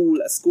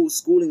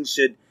schooling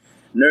should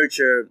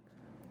nurture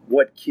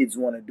what kids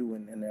want to do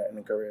in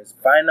their careers.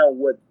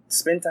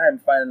 Spend time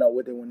finding out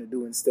what they want to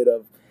do instead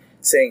of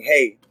saying,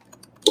 hey,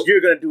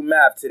 you're going to do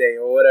math today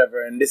or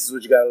whatever, and this is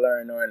what you got to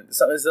learn.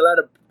 There's a lot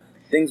of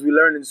things we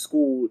learn in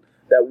school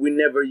that we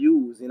never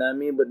use, you know what I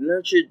mean? But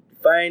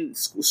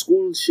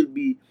school should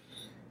be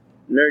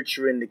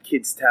nurturing the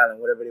kids' talent,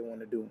 whatever they want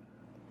to do.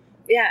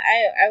 Yeah,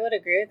 I would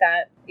agree with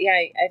that. Yeah,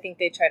 I think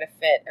they try to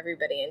fit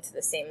everybody into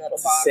the same little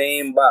box.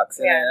 Same box.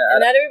 Yeah,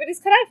 and not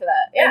everybody's cut out for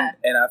that. Yeah.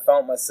 And I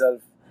found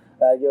myself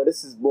like,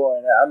 this is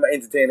boring. I'm an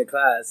entertaining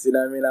class, you know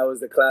what I mean? I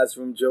was the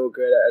classroom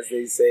joker, as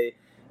they say,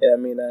 you know what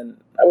I mean?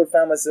 And I would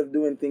find myself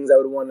doing things I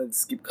would want to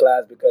skip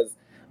class because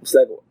it's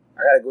like,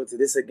 I got to go to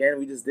this again?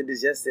 We just did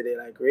this yesterday.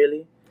 Like,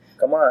 really?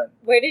 Come on.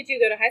 Where did you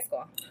go to high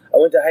school? I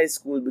went to high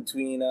school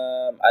between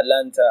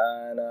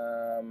Atlanta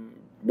and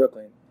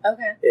Brooklyn.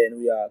 Okay. Yeah,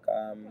 New York.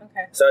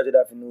 Okay. Started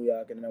off in New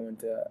York and then I went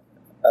to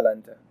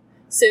Atlanta.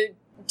 So,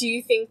 do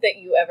you think that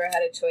you ever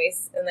had a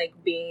choice in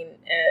being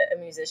a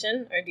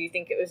musician, or do you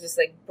think it was just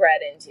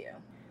bred into you?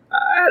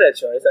 I had a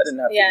choice. I didn't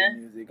have to do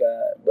music,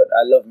 but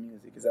I love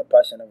music. It's a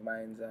passion of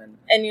mine,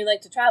 and you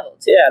like to travel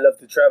too. Yeah, I love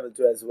to travel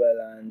too as well,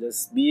 and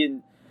just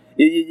being.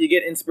 You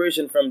get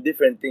inspiration from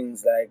different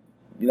things. Like,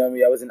 you know what I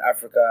mean? I was in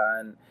Africa,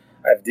 and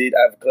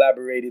I've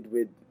collaborated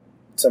with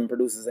some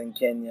producers in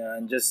Kenya,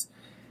 and just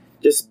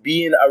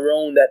being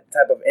around that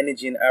type of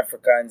energy in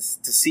Africa and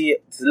to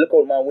look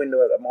out my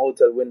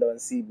hotel window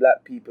and see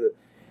black people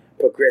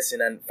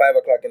progressing and 5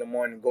 o'clock in the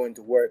morning going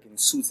to work in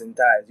suits and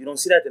ties. You don't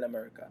see that in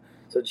America.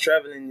 So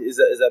traveling is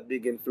a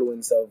big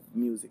influence of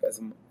music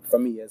for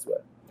me as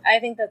well. I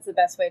think that's the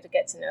best way to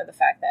get to know the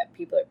fact that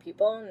people are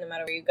people no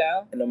matter where you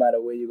go. And no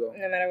matter where you go.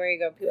 No matter where you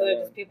go. People are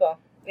just people.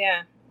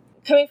 Yeah.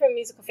 Coming from a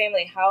musical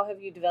family, how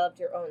have you developed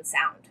your own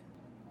sound?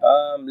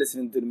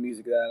 Listening to the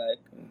music that I like.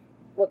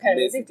 What kind of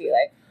music do you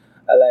like?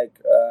 I like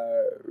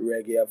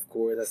reggae, of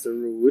course. That's the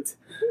root.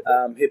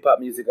 Hip-hop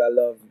music, I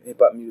love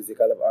hip-hop music.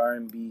 I love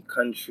R&B,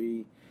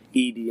 country,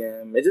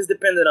 EDM. It just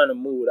depended on the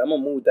mood. I'm a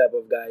mood type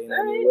of guy, you know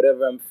what I mean?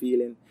 Whatever I'm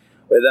feeling.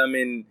 Whether I'm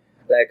in,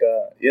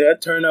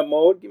 turn-up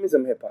mode, give me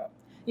some hip-hop.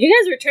 You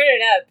guys were turning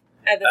up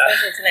at the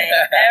Central tonight.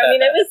 I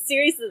mean, it was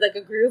seriously like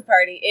a groove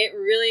party. It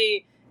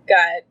really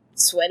got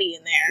sweaty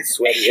in there. It's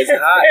sweaty. It's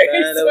hot,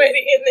 man.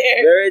 Sweaty in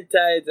there. Very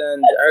tight,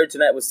 and I heard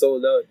tonight was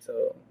sold out,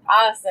 so...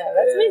 Awesome.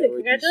 That's amazing.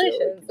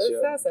 Congratulations.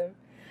 That's awesome.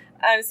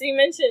 So you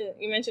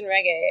mentioned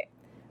reggae.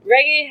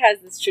 Reggae has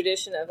this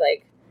tradition of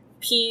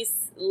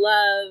peace,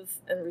 love,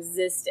 and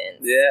resistance.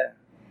 Yeah.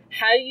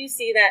 How do you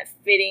see that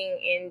fitting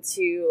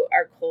into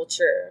our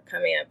culture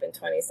coming up in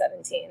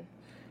 2017?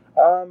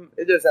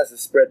 It just has to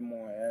spread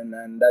more,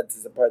 and that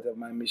is a part of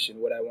my mission,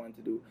 what I want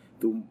to do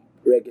through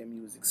reggae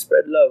music.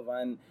 Spread love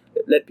and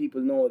let people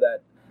know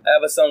that I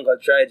have a song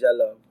called Try Jah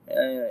Love.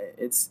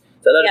 It's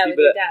a lot of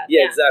people. With your dad.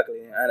 Yeah,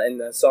 exactly.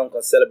 And a song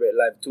called Celebrate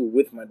Life too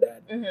with my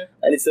dad. Mm-hmm.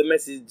 And it's a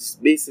message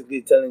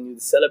basically telling you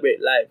to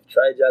celebrate life,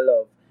 try Jah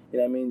Love. You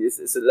know what I mean?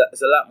 It's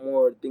a lot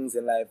more things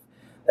in life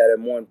that are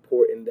more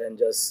important than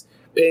just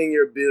paying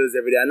your bills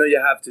every day. I know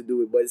you have to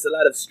do it, but it's a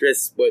lot of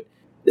stress. But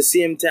at the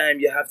same time,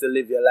 you have to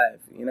live your life.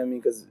 You know what I mean?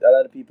 Because a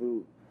lot of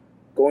people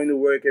going to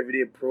work every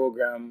day,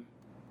 program,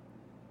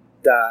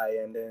 die,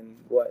 and then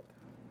what?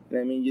 You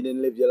know what I mean? You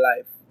didn't live your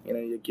life. You know,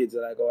 your kids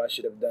are like, oh, I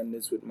should have done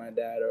this with my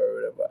dad or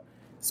whatever.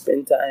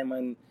 Spend time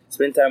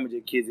with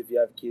your kids if you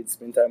have kids.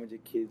 Spend time with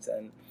your kids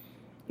and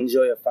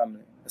enjoy your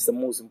family. That's the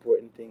most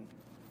important thing.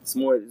 It's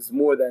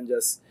more than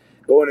just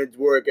going to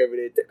work every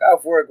day. Take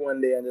off work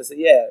one day and just say,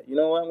 yeah, you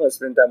know what? I'm going to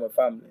spend time with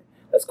family.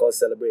 That's called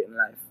celebrating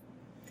life.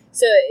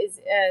 So,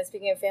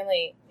 speaking of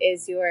family,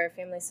 is your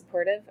family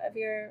supportive of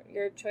your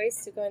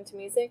choice to go into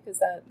music? Is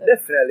that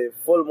definitely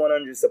full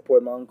 100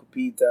 support? My Uncle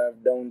Peter,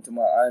 down to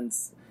my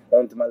aunts,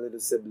 down to my little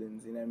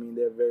siblings. You know what I mean?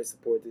 They're very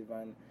supportive,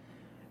 and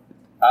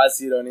I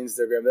see it on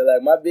Instagram. They're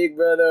like, my big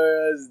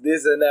brother is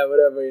this and that,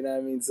 whatever. You know what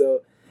I mean?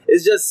 So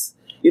it's just,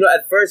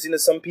 at first,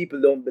 some people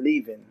don't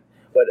believe in,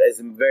 but it's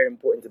very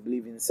important to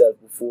believe in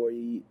yourself before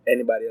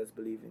anybody else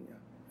believe in you.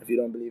 If you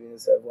don't believe in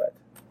yourself, what?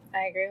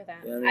 I agree with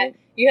that. You know what I mean?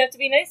 You have to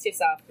be nice to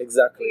yourself.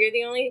 Exactly. You're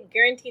the only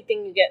guaranteed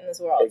thing you get in this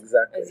world.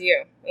 Exactly. Is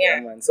you. Yeah.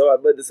 Man. So,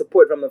 but the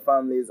support from the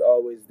family is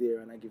always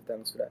there, and I give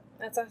thanks for that.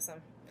 That's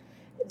awesome.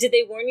 Did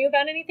they warn you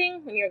about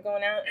anything when you were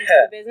going out into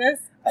the business?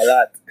 A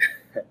lot.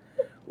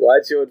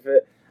 Watch out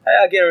for.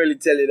 I can't really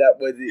tell you that,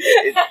 but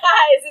it's a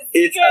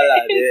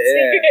lot.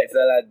 It's a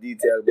lot of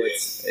detail, but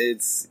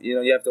it's you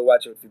have to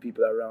watch out for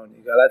people around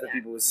you. A lot of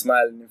people will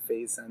smile in your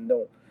face and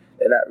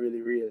they're not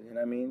really real. You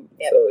know what I mean?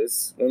 Yep. So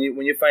it's when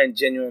you find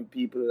genuine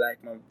people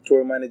like my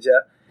tour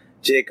manager,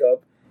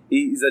 Jacob.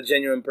 He's a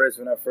genuine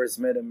person. When I first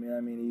met him, you know what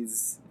I mean?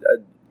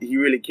 He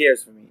really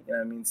cares for me. You know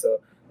what I mean? So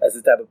that's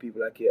the type of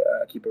people I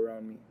keep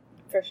around me.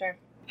 For sure.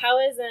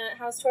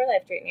 How's tour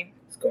life treating you?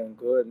 It's going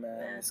good,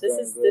 man. This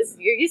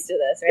you're used to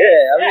this, right?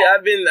 Yeah,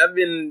 I mean, I've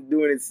been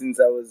doing it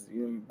since I was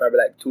probably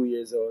like 2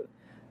 years old.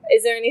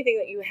 Is there anything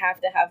that you have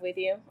to have with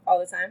you all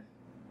the time?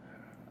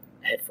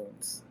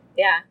 Headphones.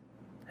 Yeah.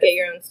 Get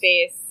your own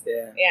space.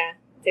 Yeah. Yeah.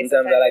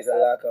 Sometimes I like to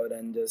lock out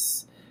and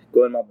just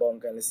go in my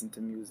bunk and listen to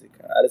music.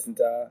 I like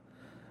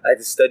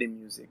to study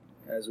music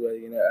as well.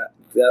 I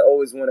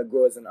always want to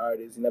grow as an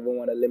artist. You never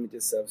want to limit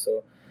yourself.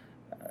 So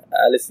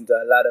I listen to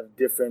a lot of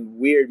different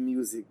weird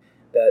music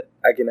that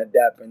I can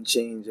adapt and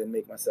change and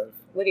make myself.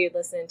 What are you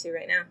listening to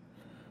right now?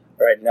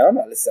 Right now, I'm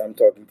not listening. I'm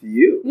talking to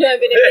you. No,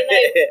 but I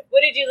mean,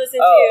 what did you listen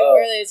to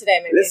earlier today,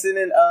 maybe?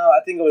 Listening,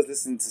 I think I was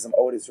listening to some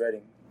Otis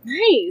Redding.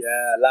 Nice.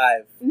 Yeah,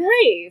 live.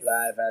 Nice.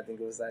 Live, I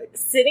think it was like...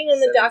 Sitting on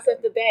the Dock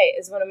of the Bay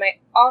is one of my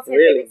all-time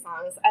favorite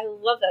songs. I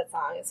love that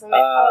song. It's one of my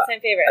all-time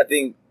favorites. I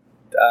think...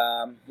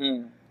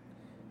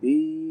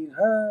 These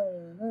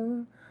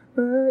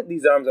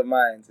Arms of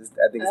Mine. I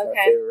think it's my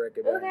favorite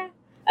record. Okay.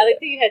 I like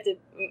that you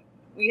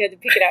had to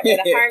pick it up with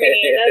the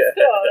harmony. That's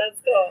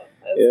cool.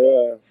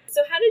 Cool.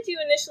 So how did you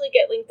initially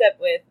get linked up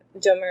with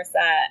Joe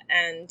Mersa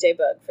and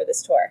J-Bug for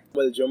this tour?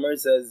 Well, Joe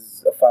Mersa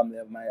is a family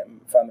of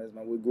mine.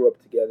 We grew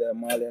up together,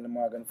 Marley and the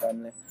Morgan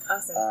family.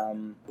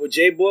 Awesome. With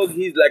J-Bug,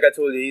 he's, like I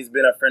told you, he's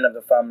been a friend of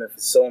the family for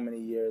so many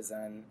years.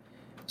 And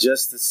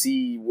just to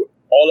see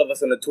all of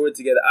us on the tour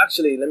together.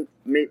 Actually,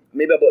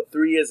 maybe about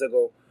 3 years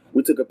ago,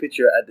 we took a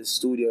picture at the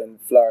studio in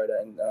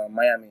Florida, in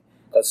Miami,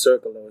 called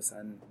Circle Those.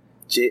 And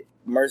Joe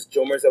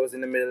Mersa was in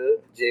the middle,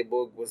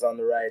 J-Bug was on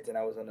the right, and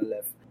I was on the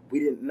left. We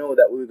didn't know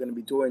that we were going to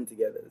be touring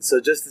together. So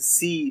just to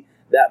see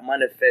that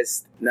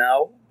manifest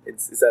now,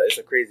 it's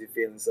a crazy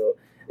feeling. So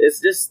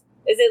it's just...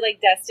 Is it like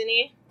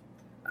destiny?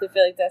 Does it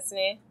feel like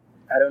destiny?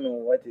 I don't know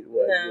what it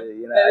was. No, but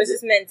it was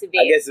just meant to be.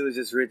 I guess it was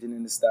just written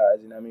in the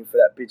stars, you know what I mean? For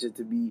that picture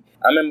to be...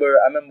 I remember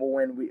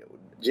when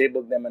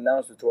J-Bug them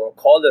announced the tour,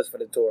 called us for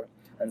the tour,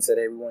 and said,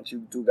 hey, we want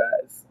you two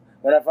guys.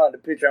 When I found the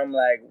picture, I'm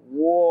like,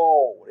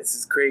 whoa, this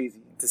is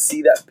crazy. To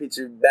see that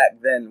picture back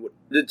then, with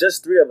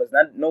just three of us,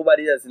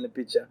 nobody else in the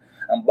picture.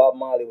 And Bob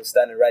Marley was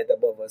standing right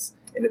above us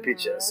in the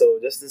picture. So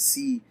just to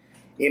see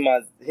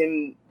Bob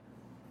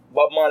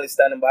Marley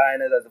standing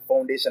behind us as the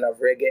foundation of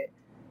reggae,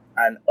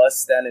 and us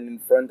standing in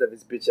front of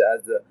his picture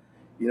as the,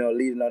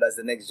 leading out as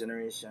the next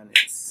generation.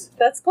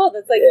 That's cool.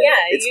 That's like,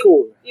 it's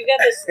cool. You got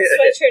this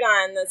sweatshirt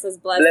on that says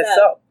blessed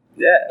up.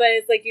 Yeah. But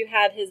it's like you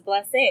had his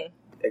blessing.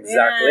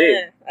 Exactly.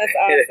 Yeah, that's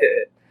awesome.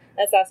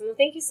 That's awesome. Well,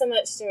 thank you so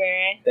much,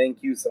 Jamirai.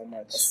 Thank you so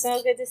much. It's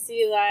so good to see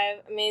you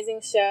live.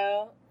 Amazing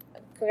show.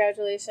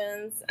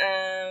 Congratulations.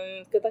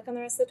 Good luck on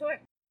the rest of the tour. If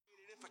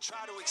I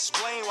try to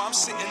explain why I'm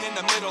sitting in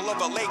the middle of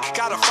a lake,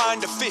 gotta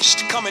find a fish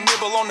to come and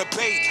nibble on the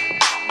bait.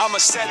 I'ma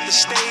set the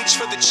stage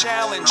for the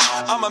challenge.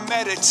 I'ma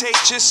meditate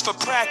just for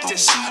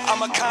practice.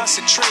 I'ma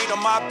concentrate on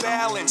my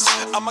balance.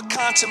 I'ma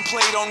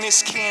contemplate on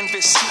this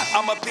canvas.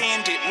 I'm a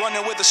bandit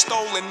running with a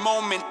stolen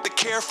moment. The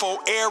careful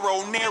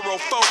arrow, narrow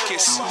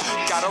focus.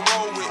 Gotta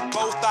roll with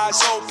both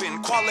eyes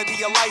open.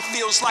 Quality of life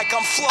feels like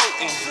I'm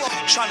floating.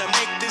 Trying to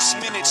make this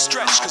minute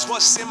stretch, cause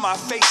what's in my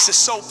face is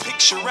so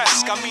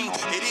picturesque. I mean,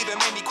 it even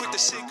made me quit the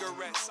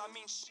cigarettes.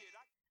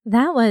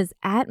 That was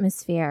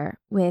Atmosphere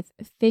with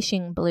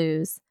Fishing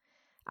Blues.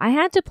 I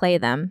had to play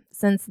them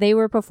since they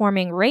were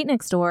performing right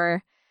next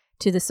door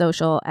to the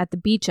Social at the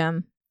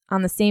Beecham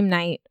on the same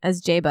night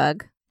as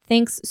J-Bug.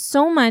 Thanks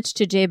so much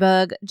to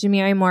J-Bug,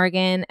 Jamirai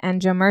Morgan,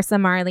 and Joe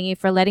Mersa Marley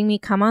for letting me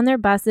come on their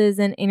buses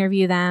and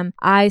interview them.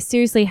 I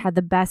seriously had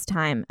the best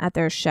time at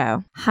their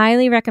show.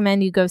 Highly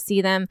recommend you go see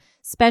them.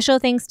 Special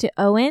thanks to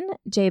Owen,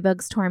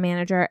 J-Bug's tour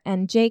manager,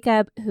 and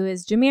Jacob, who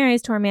is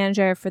Jamirai's tour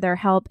manager, for their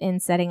help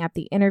in setting up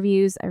the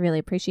interviews. I really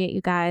appreciate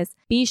you guys.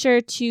 Be sure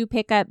to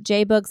pick up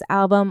J-Bug's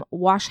album,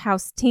 Wash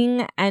House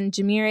Ting, and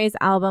Jamirai's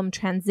album,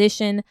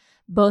 Transition,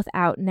 both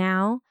out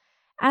now.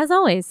 As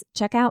always,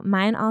 check out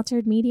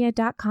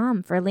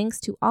mindalteredmedia.com for links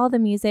to all the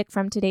music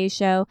from today's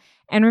show.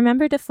 And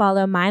remember to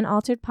follow Mind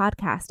Altered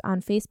Podcast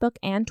on Facebook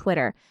and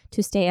Twitter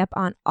to stay up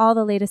on all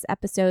the latest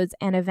episodes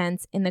and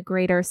events in the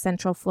greater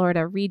Central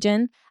Florida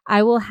region.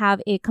 I will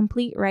have a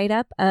complete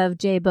write-up of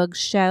J-Boog's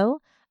show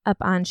up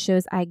on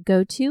Shows I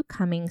Go To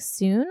coming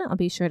soon. I'll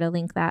be sure to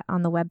link that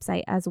on the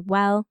website as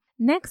well.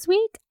 Next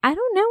week, I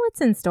don't know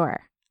what's in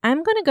store.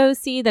 I'm going to go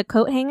see the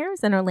Coat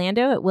Hangers in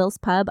Orlando at Will's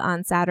Pub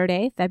on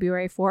Saturday,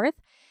 February 4th,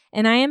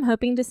 and I am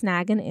hoping to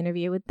snag an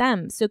interview with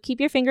them. So keep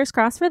your fingers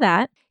crossed for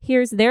that.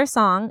 Here's their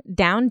song,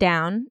 Down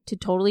Down, to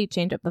totally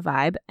change up the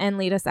vibe and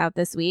lead us out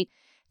this week.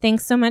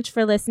 Thanks so much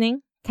for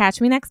listening. Catch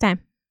me next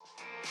time.